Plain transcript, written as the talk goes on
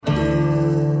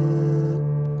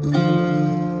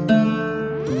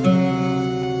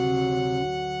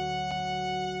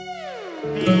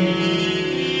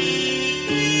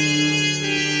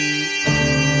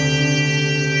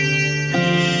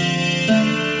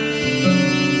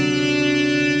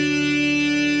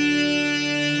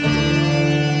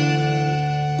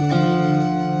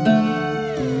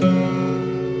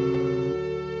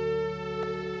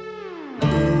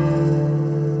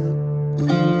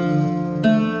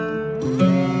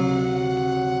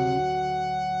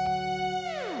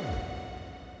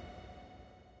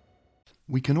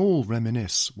We can all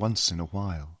reminisce once in a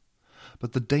while,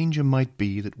 but the danger might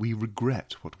be that we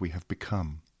regret what we have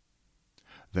become.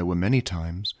 There were many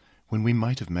times when we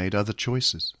might have made other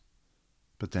choices,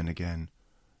 but then again,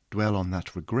 dwell on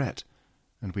that regret,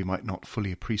 and we might not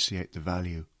fully appreciate the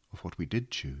value of what we did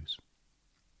choose.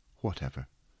 Whatever.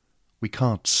 We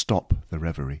can't stop the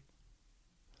reverie.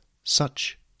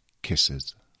 Such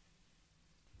kisses.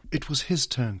 It was his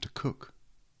turn to cook.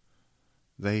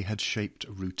 They had shaped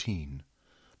a routine,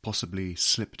 possibly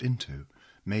slipped into,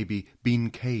 maybe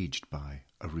been caged by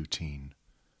a routine.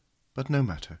 But no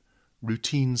matter,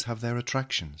 routines have their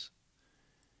attractions.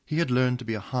 He had learned to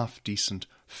be a half-decent,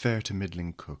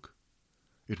 fair-to-middling cook.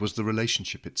 It was the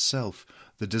relationship itself,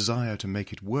 the desire to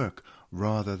make it work,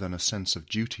 rather than a sense of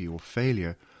duty or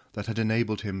failure, that had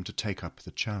enabled him to take up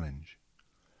the challenge.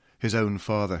 His own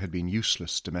father had been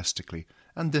useless domestically,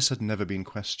 and this had never been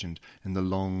questioned in the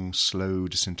long, slow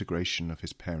disintegration of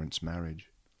his parents' marriage.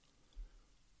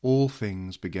 All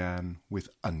things began with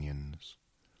onions.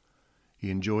 He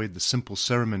enjoyed the simple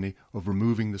ceremony of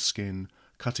removing the skin,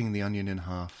 cutting the onion in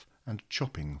half, and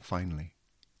chopping finely.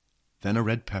 Then a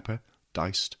red pepper,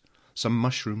 diced, some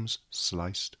mushrooms,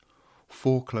 sliced,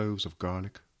 4 cloves of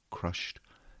garlic, crushed,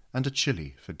 and a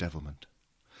chilli for devilment.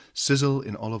 Sizzle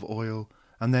in olive oil,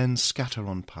 and then scatter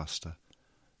on pasta,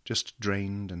 just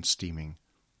drained and steaming,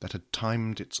 that had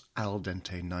timed its al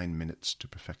dente 9 minutes to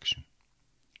perfection.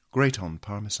 Grate on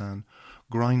parmesan,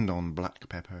 grind on black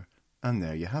pepper, and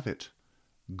there you have it.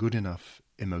 Good enough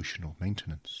emotional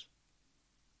maintenance.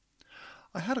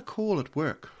 I had a call at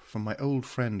work from my old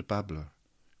friend Babler.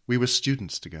 We were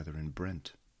students together in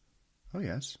Brent. Oh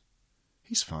yes,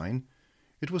 he's fine.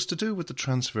 It was to do with the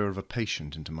transfer of a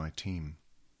patient into my team.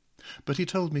 But he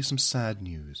told me some sad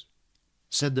news.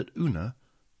 Said that Una,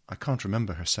 I can't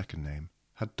remember her second name,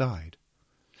 had died.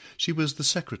 She was the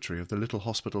secretary of the little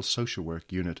hospital social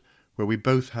work unit where we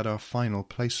both had our final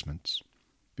placements.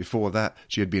 Before that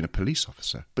she had been a police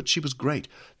officer, but she was great,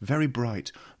 very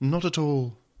bright, not at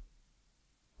all...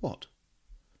 What?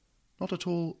 Not at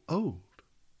all old.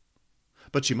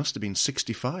 But she must have been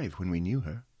 65 when we knew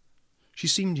her. She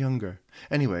seemed younger.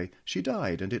 Anyway, she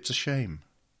died, and it's a shame.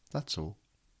 That's all.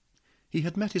 He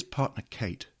had met his partner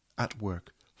Kate at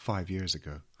work 5 years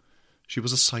ago. She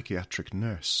was a psychiatric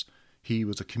nurse. He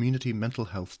was a community mental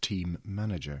health team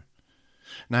manager.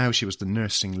 Now she was the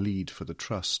nursing lead for the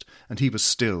trust, and he was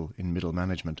still in middle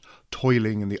management,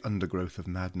 toiling in the undergrowth of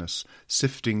madness,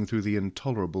 sifting through the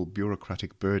intolerable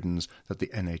bureaucratic burdens that the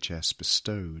NHS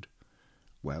bestowed.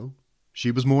 Well,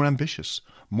 she was more ambitious,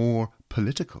 more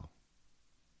political.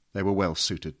 They were well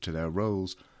suited to their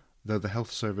roles, though the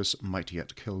health service might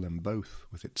yet kill them both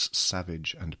with its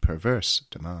savage and perverse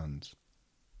demands.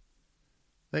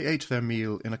 They ate their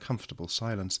meal in a comfortable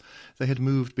silence. They had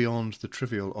moved beyond the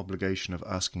trivial obligation of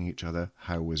asking each other,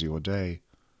 "How was your day?"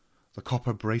 The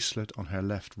copper bracelet on her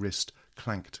left wrist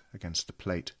clanked against the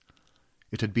plate.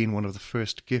 It had been one of the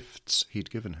first gifts he'd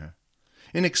given her.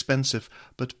 Inexpensive,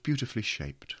 but beautifully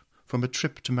shaped, from a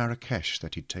trip to Marrakesh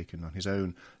that he'd taken on his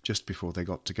own just before they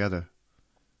got together.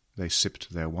 They sipped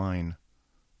their wine.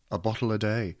 A bottle a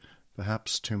day,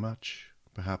 perhaps too much,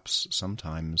 perhaps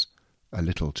sometimes a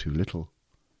little too little.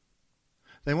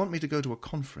 They want me to go to a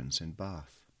conference in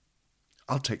Bath.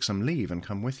 I'll take some leave and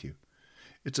come with you.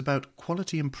 It's about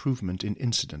quality improvement in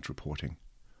incident reporting.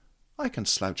 I can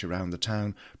slouch around the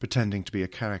town, pretending to be a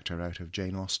character out of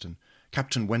Jane Austen.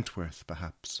 Captain Wentworth,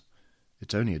 perhaps.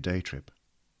 It's only a day trip.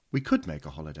 We could make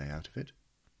a holiday out of it.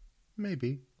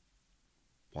 Maybe.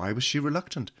 Why was she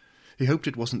reluctant? He hoped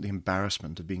it wasn't the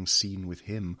embarrassment of being seen with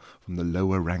him from the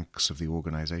lower ranks of the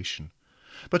organisation.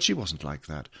 But she wasn't like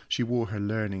that. She wore her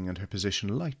learning and her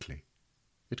position lightly.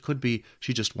 It could be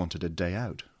she just wanted a day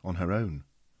out, on her own.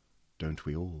 Don't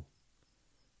we all?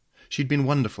 She'd been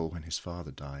wonderful when his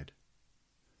father died.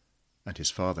 And his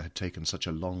father had taken such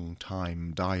a long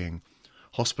time dying.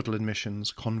 Hospital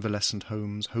admissions, convalescent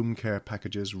homes, home care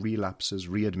packages, relapses,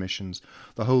 readmissions.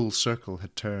 The whole circle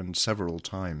had turned several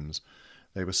times.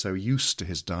 They were so used to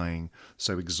his dying,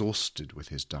 so exhausted with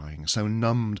his dying, so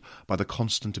numbed by the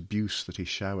constant abuse that he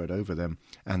showered over them,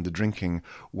 and the drinking.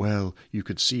 Well, you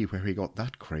could see where he got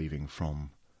that craving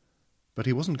from. But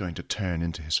he wasn't going to turn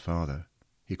into his father.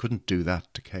 He couldn't do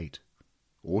that to Kate,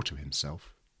 or to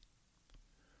himself.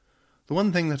 The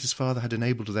one thing that his father had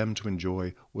enabled them to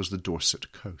enjoy was the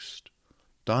Dorset coast.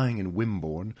 Dying in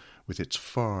Wimborne, with its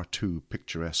far too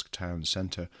picturesque town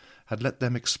centre, had let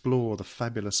them explore the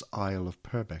fabulous Isle of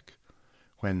Purbeck.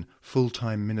 When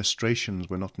full-time ministrations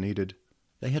were not needed,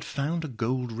 they had found a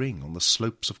gold ring on the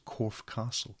slopes of Corfe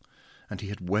Castle, and he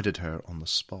had wedded her on the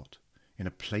spot, in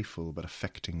a playful but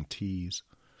affecting tease.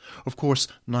 Of course,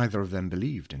 neither of them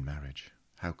believed in marriage.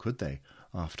 How could they,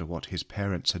 after what his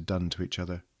parents had done to each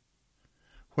other?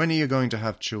 "When are you going to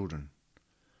have children?"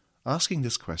 Asking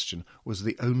this question was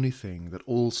the only thing that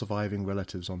all surviving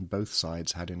relatives on both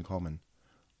sides had in common.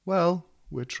 "Well,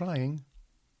 we're trying."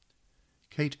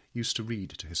 Kate used to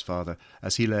read to his father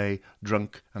as he lay,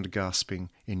 drunk and gasping,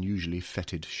 in usually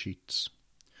fetid sheets.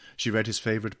 She read his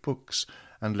favourite books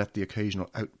and let the occasional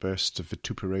outbursts of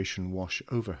vituperation wash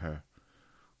over her.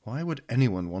 Why would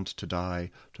anyone want to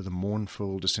die to the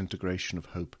mournful disintegration of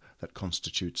hope that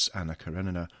constitutes Anna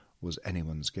Karenina was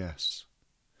anyone's guess.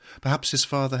 Perhaps his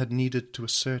father had needed to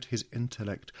assert his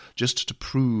intellect just to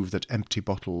prove that empty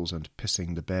bottles and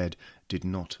pissing the bed did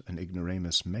not an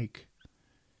ignoramus make.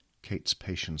 Kate's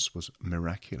patience was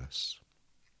miraculous.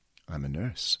 "I'm a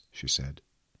nurse," she said.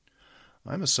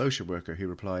 "I'm a social worker," he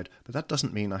replied, "but that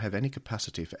doesn't mean I have any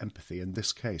capacity for empathy in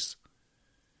this case."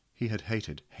 He had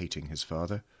hated hating his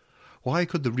father. Why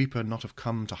could the reaper not have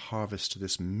come to harvest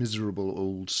this miserable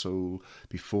old soul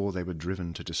before they were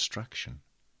driven to distraction?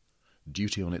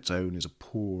 Duty on its own is a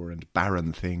poor and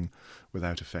barren thing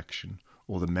without affection,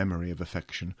 or the memory of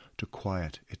affection to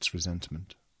quiet its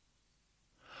resentment.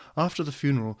 After the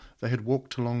funeral they had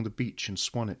walked along the beach in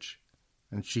Swanage,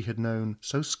 and she had known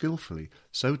so skilfully,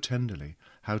 so tenderly,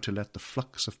 how to let the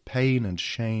flux of pain and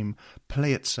shame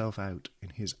play itself out in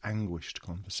his anguished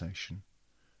conversation.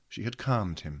 She had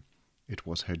calmed him. It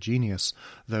was her genius,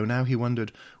 though now he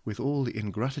wondered, with all the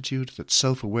ingratitude that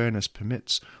self-awareness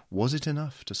permits, was it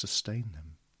enough to sustain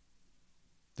them?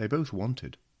 They both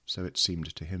wanted, so it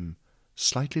seemed to him,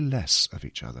 slightly less of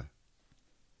each other.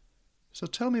 "So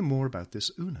tell me more about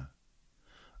this Una."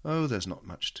 "Oh, there's not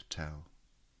much to tell."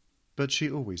 But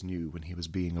she always knew when he was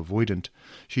being avoidant.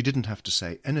 She didn't have to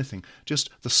say anything, just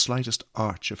the slightest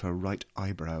arch of her right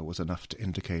eyebrow was enough to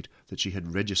indicate that she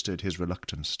had registered his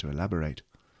reluctance to elaborate.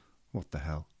 What the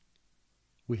hell?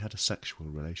 We had a sexual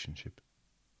relationship.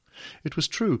 It was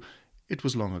true. It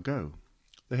was long ago.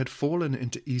 They had fallen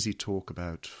into easy talk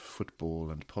about football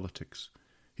and politics.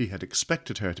 He had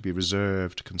expected her to be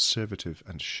reserved, conservative,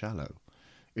 and shallow.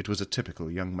 It was a typical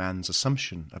young man's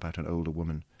assumption about an older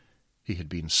woman. He had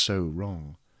been so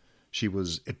wrong. She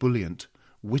was ebullient,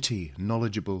 witty,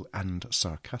 knowledgeable, and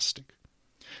sarcastic.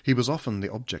 He was often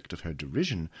the object of her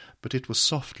derision, but it was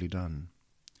softly done.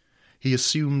 He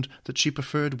assumed that she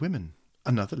preferred women,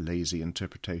 another lazy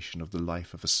interpretation of the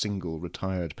life of a single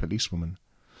retired policewoman.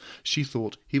 She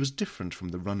thought he was different from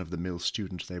the run-of-the-mill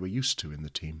student they were used to in the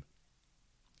team.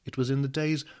 It was in the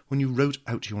days when you wrote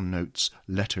out your notes,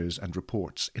 letters, and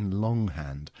reports in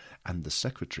longhand, and the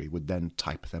secretary would then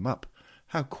type them up.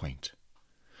 How quaint.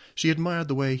 She admired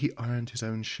the way he ironed his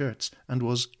own shirts, and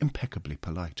was impeccably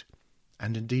polite.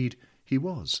 And indeed he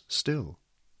was, still.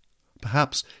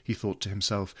 Perhaps, he thought to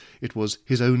himself, it was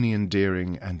his only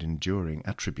endearing and enduring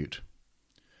attribute.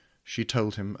 She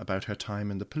told him about her time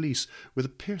in the police with a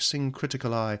piercing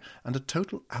critical eye and a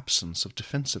total absence of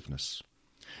defensiveness.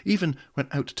 Even when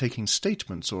out taking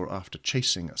statements or after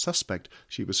chasing a suspect,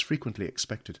 she was frequently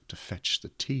expected to fetch the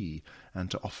tea and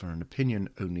to offer an opinion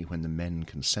only when the men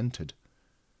consented.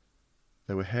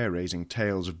 There were hair-raising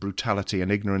tales of brutality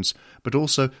and ignorance, but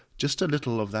also just a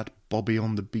little of that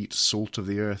Bobby-on-the-beat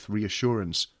salt-of-the-earth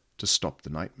reassurance to stop the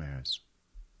nightmares.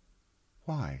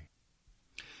 Why?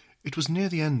 It was near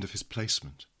the end of his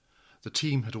placement. The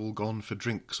team had all gone for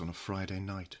drinks on a Friday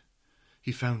night.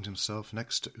 He found himself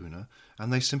next to Una,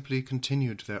 and they simply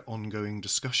continued their ongoing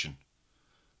discussion.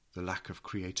 The lack of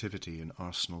creativity in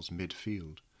Arsenal's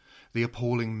midfield, the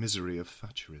appalling misery of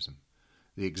Thatcherism,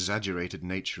 the exaggerated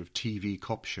nature of TV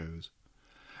cop shows.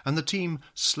 And the team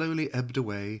slowly ebbed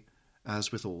away,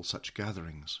 as with all such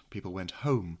gatherings. People went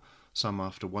home, some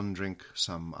after 1 drink,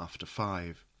 some after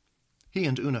 5. He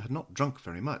and Una had not drunk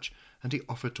very much, and he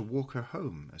offered to walk her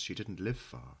home, as she didn't live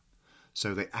far.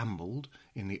 So they ambled,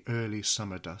 in the early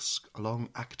summer dusk, along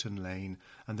Acton Lane,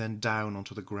 and then down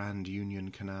onto the Grand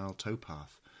Union Canal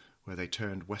towpath, where they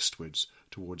turned westwards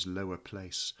towards Lower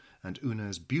Place, and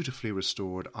Una's beautifully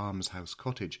restored almshouse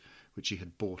cottage, which she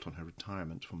had bought on her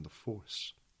retirement from the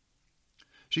force.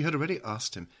 She had already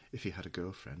asked him if he had a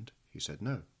girlfriend. He said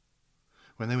no.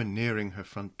 When they were nearing her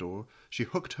front door, she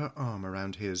hooked her arm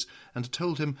around his and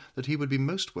told him that he would be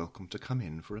most welcome to come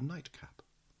in for a nightcap.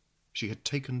 She had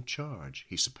taken charge,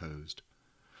 he supposed.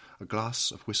 A glass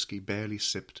of whisky barely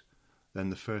sipped, then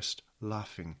the first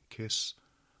laughing kiss,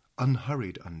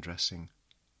 unhurried undressing,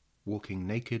 walking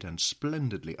naked and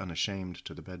splendidly unashamed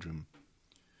to the bedroom.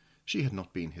 She had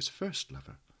not been his first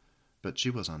lover, but she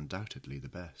was undoubtedly the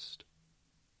best.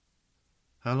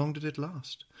 How long did it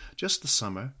last? Just the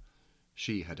summer.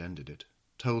 She had ended it.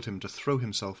 told him to throw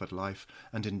himself at life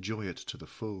and enjoy it to the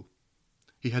full.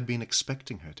 He had been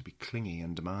expecting her to be clingy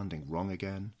and demanding. Wrong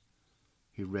again.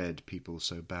 He read people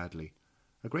so badly.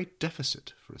 A great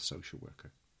deficit for a social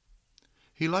worker.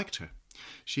 He liked her.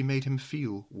 She made him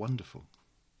feel wonderful.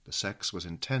 The sex was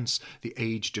intense. The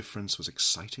age difference was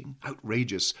exciting,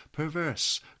 outrageous,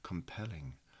 perverse,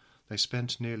 compelling. They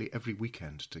spent nearly every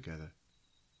weekend together.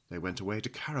 They went away to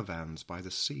caravans by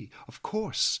the sea. Of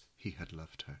course he had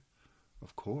loved her.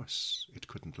 Of course it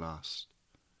couldn't last.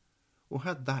 Or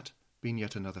had that been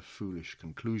yet another foolish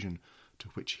conclusion to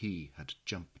which he had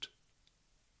jumped?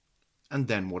 And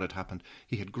then what had happened?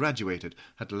 He had graduated,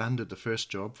 had landed the first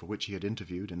job for which he had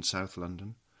interviewed in South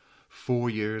London. 4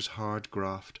 years hard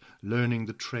graft, learning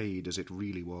the trade as it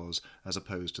really was, as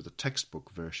opposed to the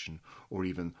textbook version, or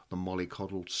even the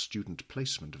mollycoddled student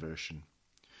placement version.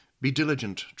 Be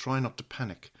diligent, try not to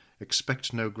panic,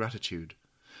 expect no gratitude.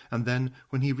 And then,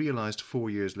 when he realised 4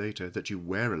 years later that you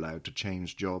were allowed to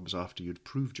change jobs after you'd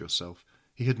proved yourself,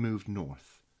 he had moved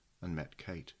north and met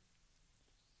Kate.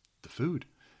 The food.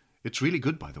 It's really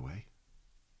good, by the way.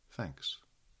 Thanks.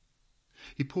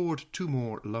 He poured 2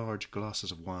 more large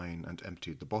glasses of wine and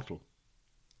emptied the bottle.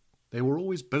 They were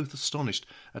always both astonished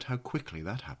at how quickly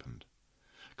that happened.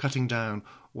 Cutting down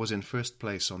was in first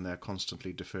place on their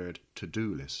constantly deferred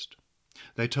to-do list.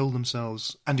 They told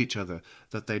themselves and each other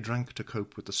that they drank to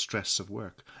cope with the stress of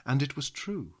work, and it was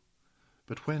true.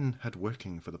 But when had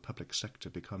working for the public sector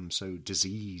become so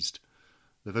diseased?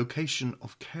 The vocation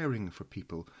of caring for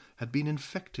people had been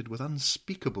infected with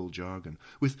unspeakable jargon,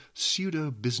 with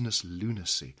pseudo-business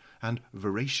lunacy and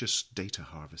voracious data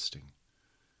harvesting.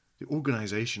 The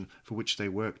organisation for which they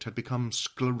worked had become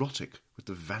sclerotic with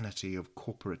the vanity of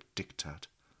corporate diktat,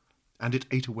 and it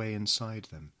ate away inside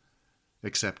them.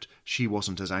 Except she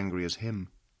wasn't as angry as him.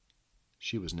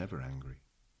 She was never angry.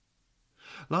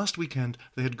 Last weekend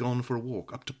they had gone for a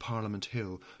walk up to Parliament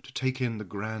Hill to take in the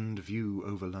grand view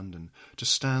over London, to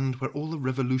stand where all the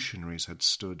revolutionaries had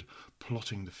stood,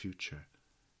 plotting the future.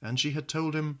 And she had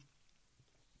told him,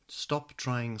 "Stop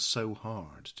trying so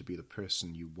hard to be the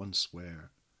person you once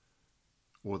were,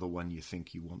 or the one you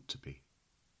think you want to be."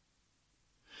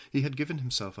 He had given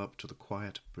himself up to the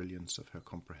quiet brilliance of her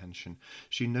comprehension.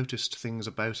 She noticed things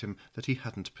about him that he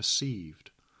hadn't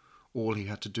perceived. All he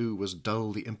had to do was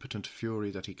dull the impotent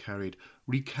fury that he carried,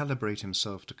 recalibrate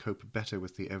himself to cope better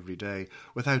with the everyday,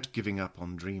 without giving up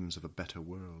on dreams of a better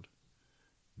world.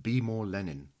 Be more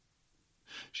Lenin.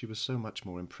 She was so much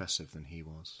more impressive than he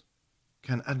was.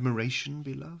 Can admiration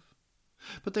be love?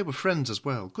 But they were friends as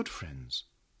well, good friends.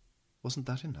 Wasn't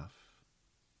that enough?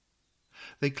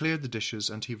 They cleared the dishes,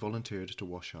 and he volunteered to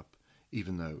wash up,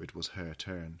 even though it was her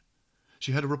turn.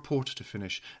 She had a report to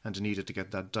finish, and needed to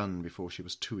get that done before she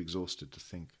was too exhausted to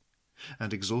think.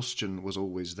 And exhaustion was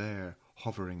always there,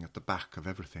 hovering at the back of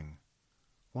everything.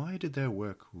 Why did their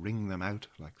work wring them out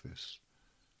like this?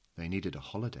 They needed a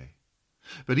holiday.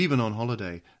 But even on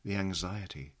holiday, the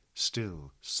anxiety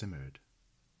still simmered.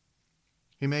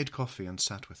 He made coffee and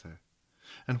sat with her.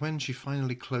 And when she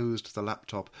finally closed the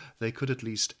laptop, they could at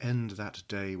least end that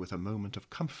day with a moment of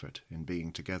comfort in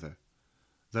being together,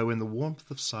 though in the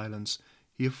warmth of silence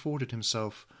he afforded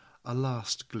himself a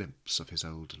last glimpse of his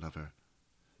old lover,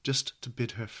 just to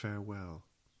bid her farewell.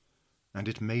 And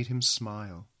it made him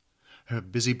smile. Her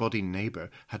busybody neighbour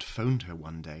had phoned her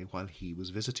one day while he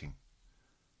was visiting.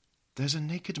 "There's a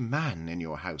naked man in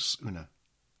your house, Una."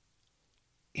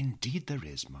 "Indeed there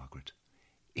is, Margaret.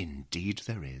 Indeed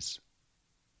there is."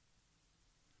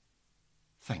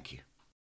 "Thank you."